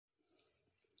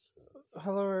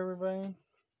Hello, everybody.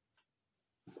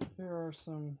 Here are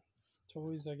some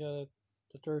toys I got at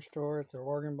the thrift store at the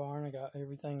Organ Barn. I got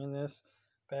everything in this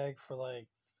bag for like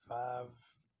 $5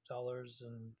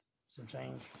 and some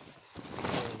change.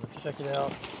 So check it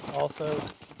out. Also,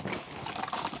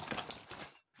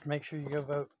 make sure you go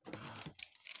vote.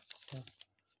 Okay.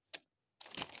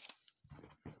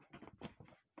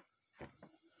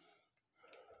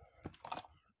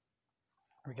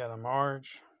 We got a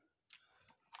Marge.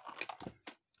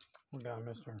 We got a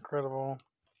Mr. Incredible.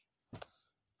 We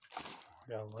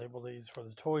gotta label these for the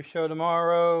toy show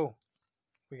tomorrow.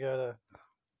 We got a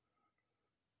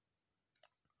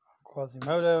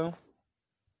Quasimodo.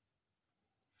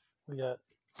 We got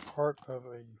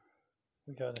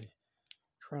we got a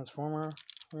Transformer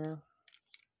here.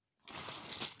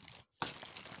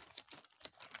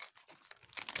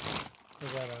 We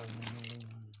got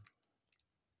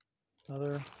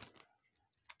another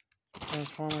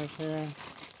Transformers here.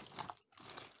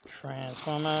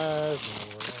 Transformers.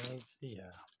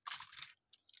 Yeah.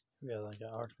 We got like an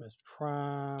Optimus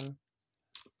Prime.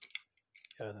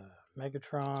 Got a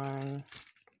Megatron.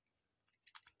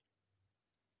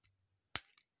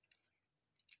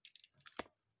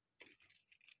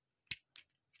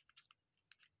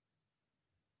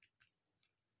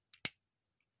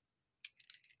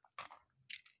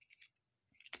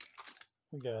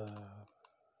 We got a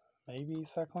maybe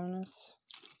Cyclonus.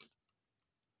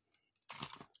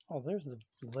 Oh, there's the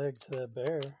leg to that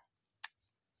bear.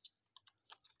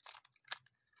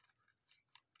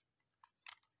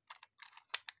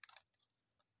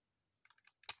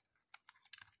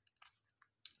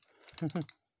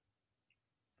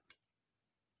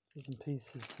 Some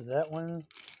pieces to that one.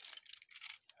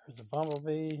 There's a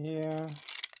Bumblebee here.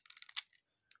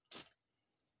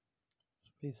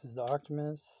 Pieces to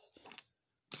Optimus.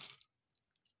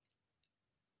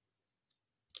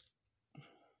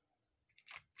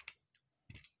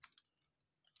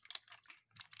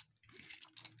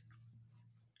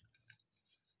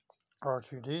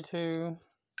 R2-D2.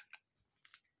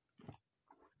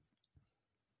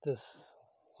 This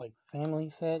like family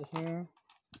set here.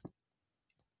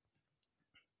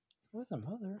 Where's the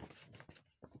mother?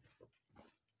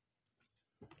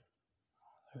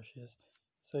 There she is.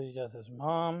 So you got this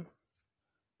mom,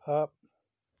 pop,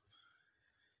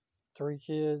 3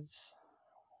 kids,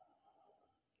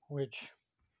 which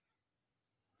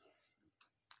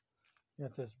you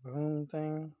got this boom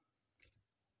thing,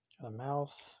 got a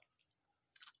mouse,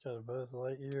 got a Buzz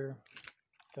Lightyear,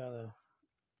 got a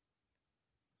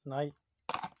Knight,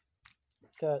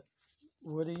 got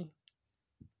Woody,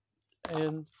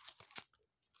 and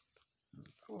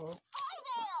hello.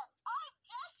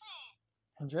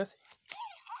 And Jesse.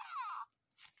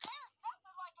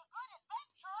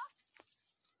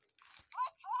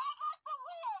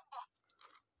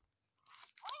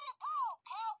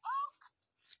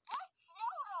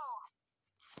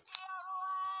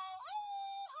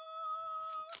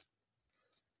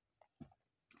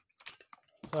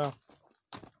 So,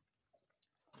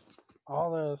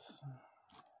 all this,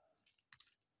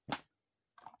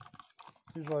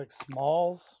 these like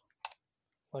smalls,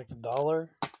 like $1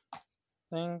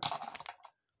 things,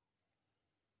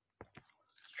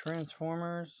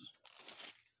 Transformers,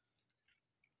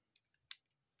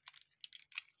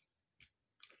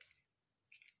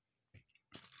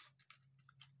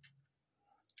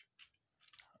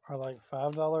 are like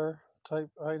 $5 type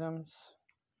items.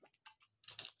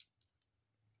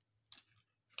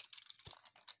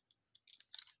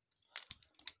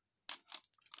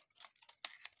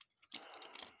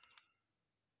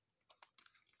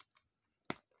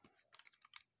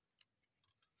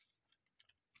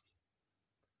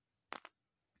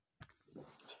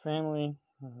 It's family.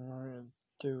 We're gonna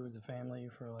do the family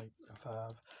for like a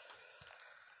 5.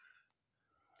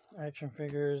 Action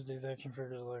figures. These action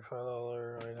figures are like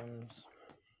 $5 items.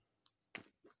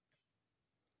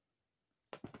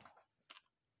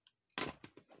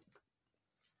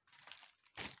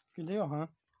 Good deal, huh?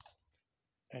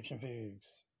 Action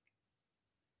figures.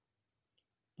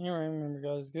 Anyway, remember,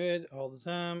 guys, good all the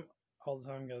time. All the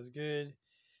time, guys, good.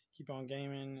 Keep on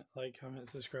gaming. Like, comment,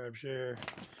 subscribe, share.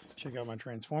 Check out my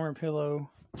Transformer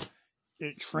pillow.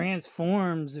 It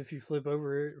transforms if you flip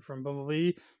over it from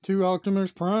Bumblebee to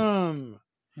Optimus Prime.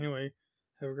 Anyway,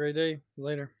 have a great day.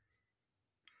 Later.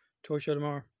 Toy show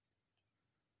tomorrow.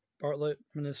 Bartlett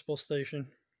Municipal Station.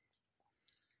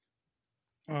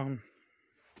 Yeah.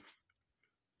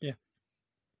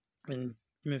 In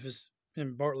Memphis,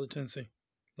 in Bartlett, Tennessee.